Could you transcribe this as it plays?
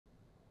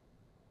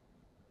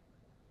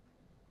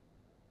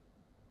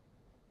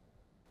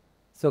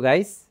So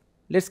guys,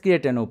 let's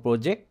create a new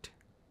project.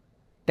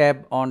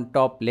 Tab on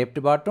top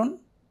left button.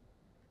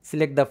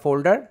 Select the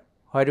folder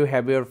where you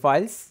have your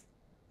files.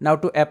 Now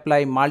to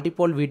apply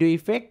multiple video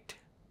effect,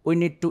 we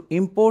need to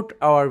import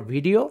our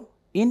video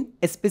in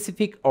a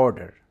specific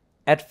order.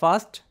 At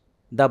first,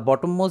 the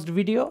bottommost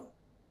video.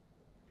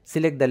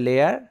 Select the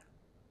layer,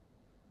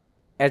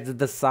 adjust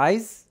the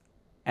size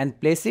and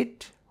place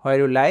it where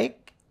you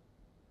like.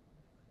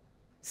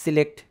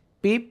 Select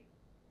PIP.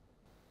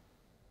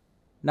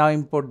 Now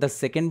import the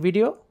second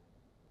video.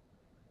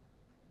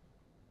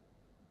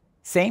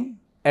 Same,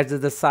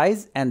 adjust the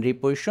size and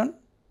reposition.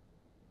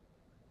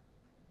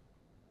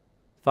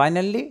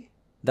 Finally,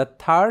 the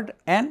third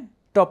and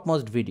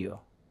topmost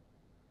video.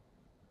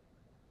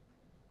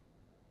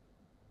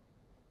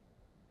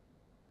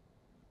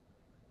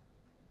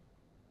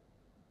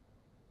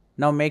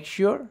 Now make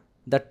sure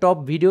the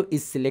top video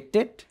is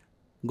selected.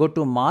 Go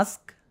to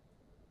mask,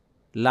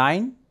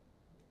 line,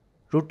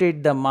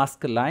 rotate the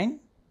mask line,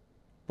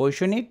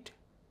 position it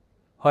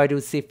where you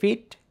see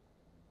fit.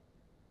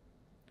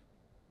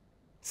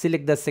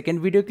 Select the second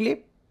video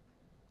clip.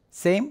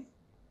 Same,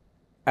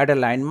 add a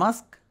line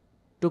mask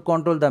to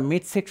control the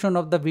mid section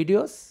of the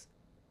videos.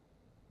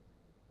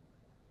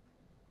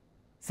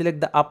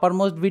 Select the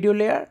uppermost video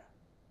layer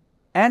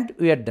and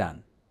we are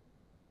done.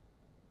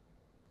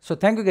 So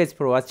thank you guys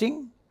for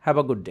watching. Have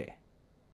a good day.